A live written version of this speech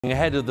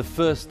Ahead of the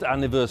first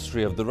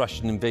anniversary of the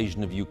Russian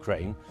invasion of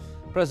Ukraine,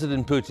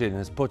 President Putin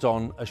has put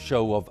on a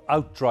show of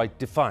outright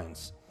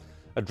defiance,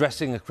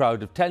 addressing a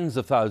crowd of tens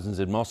of thousands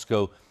in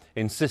Moscow,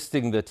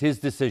 insisting that his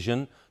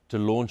decision to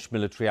launch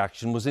military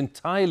action was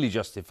entirely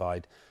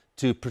justified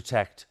to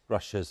protect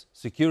Russia's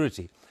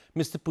security.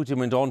 Mr. Putin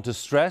went on to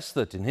stress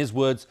that, in his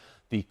words,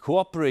 the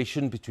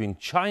cooperation between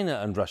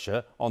China and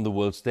Russia on the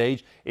world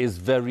stage is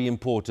very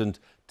important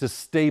to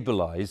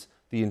stabilize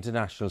the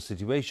international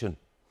situation.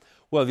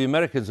 Well, the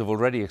Americans have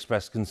already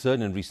expressed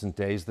concern in recent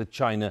days that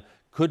China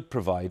could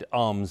provide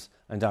arms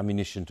and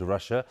ammunition to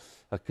Russia,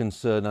 a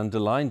concern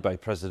underlined by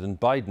President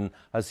Biden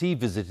as he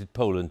visited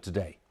Poland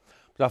today.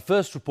 But our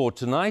first report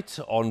tonight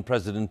on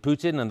President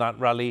Putin and that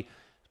rally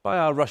is by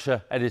our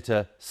Russia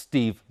editor,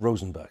 Steve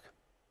Rosenberg.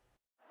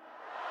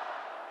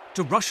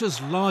 To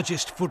Russia's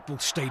largest football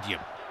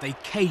stadium, they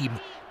came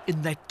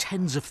in their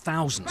tens of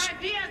thousands.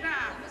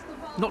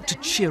 Not to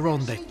cheer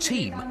on their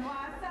team,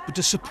 but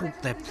to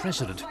support their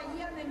president.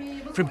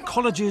 From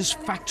colleges,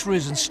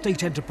 factories and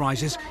state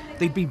enterprises,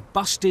 they'd been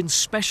bussed in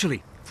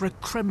specially for a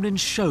Kremlin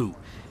show,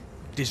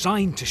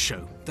 designed to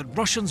show that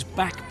Russians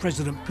back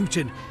President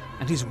Putin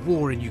and his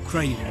war in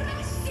Ukraine.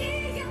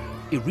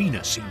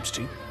 Irina seems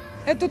to.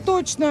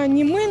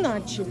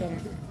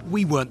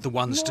 We weren't the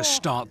ones to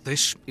start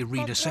this,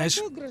 Irina says.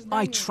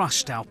 I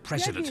trust our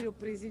president.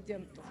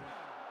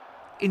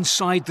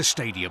 Inside the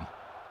stadium,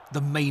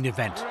 the main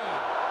event.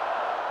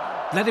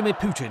 Vladimir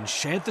Putin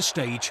shared the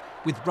stage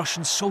with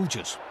Russian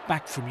soldiers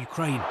back from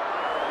Ukraine.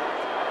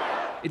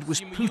 It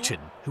was Putin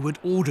who had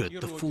ordered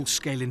the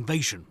full-scale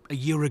invasion a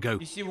year ago.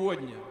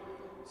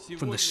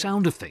 From the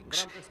sound of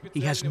things,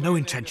 he has no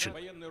intention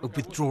of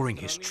withdrawing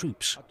his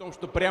troops.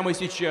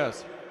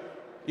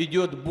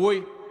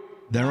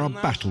 There are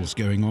battles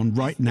going on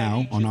right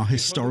now on our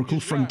historical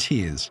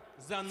frontiers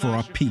for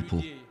our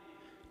people.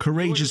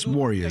 Courageous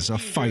warriors are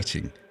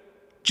fighting,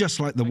 just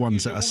like the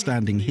ones that are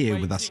standing here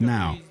with us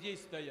now.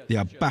 They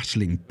are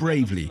battling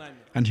bravely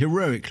and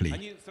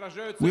heroically.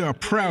 We are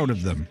proud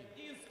of them.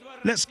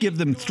 Let's give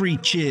them 3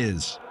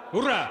 cheers.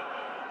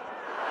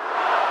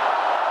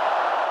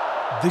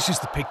 This is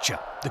the picture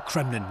the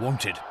Kremlin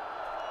wanted.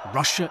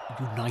 Russia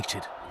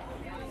united.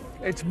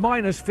 It's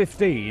minus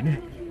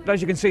 15.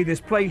 As you can see,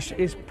 this place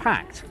is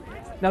packed.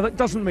 Now, that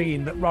doesn't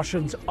mean that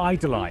Russians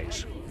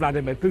idolise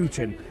Vladimir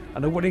Putin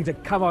and are willing to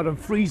come out and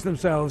freeze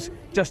themselves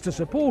just to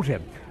support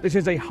him. This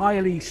is a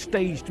highly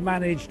staged,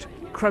 managed,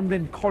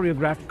 Kremlin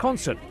choreographed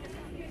concert.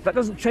 That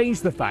doesn't change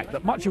the fact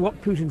that much of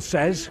what Putin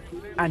says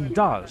and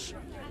does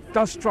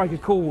strike a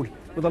chord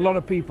with a lot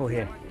of people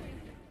here.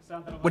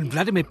 When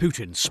Vladimir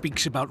Putin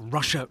speaks about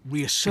Russia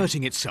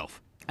reasserting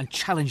itself and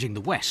challenging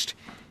the West,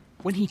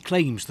 when he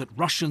claims that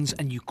Russians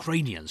and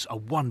Ukrainians are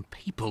one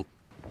people,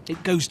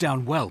 it goes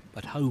down well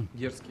at home.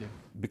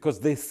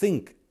 Because they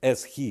think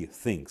as he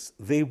thinks.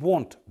 They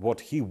want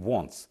what he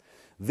wants.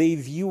 They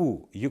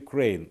view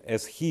Ukraine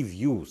as he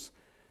views.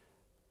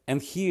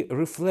 And he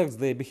reflects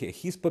their behavior.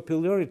 His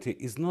popularity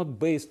is not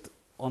based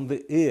on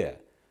the air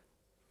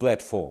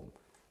platform.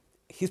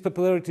 His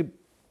popularity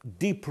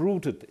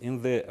deep-rooted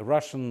in the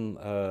Russian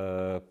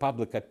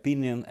public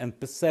opinion and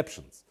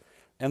perceptions.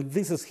 And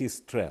this is his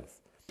strength.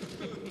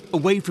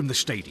 Away from the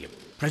stadium,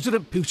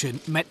 President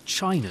Putin met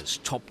China's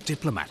top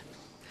diplomat.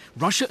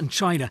 Russia and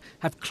China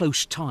have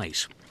close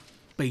ties.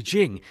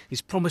 Beijing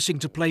is promising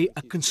to play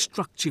a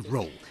constructive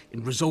role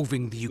in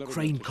resolving the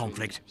Ukraine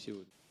conflict.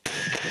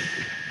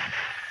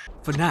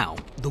 For now,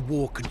 the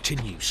war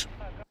continues.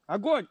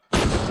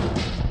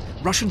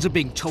 Russians are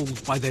being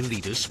told by their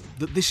leaders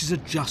that this is a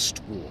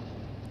just war,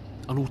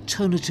 an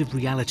alternative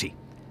reality.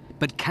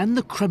 But can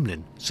the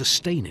Kremlin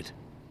sustain it?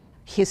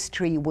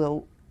 History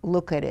will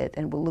look at it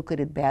and will look at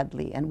it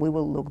badly, and we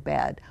will look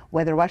bad.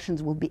 Whether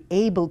Russians will be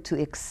able to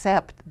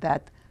accept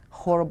that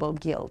horrible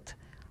guilt,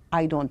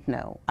 I don't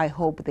know. I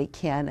hope they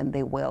can and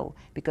they will,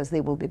 because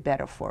they will be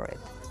better for it.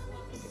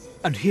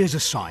 And here's a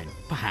sign,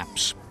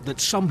 perhaps,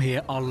 that some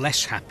here are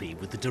less happy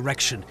with the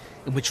direction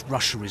in which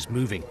Russia is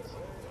moving.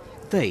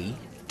 They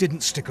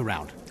didn't stick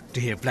around to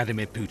hear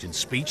Vladimir Putin's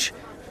speech.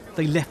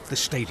 They left the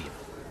stadium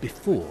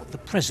before the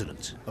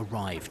president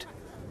arrived.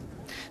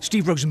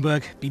 Steve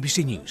Rosenberg,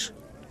 BBC News,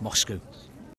 Moscow.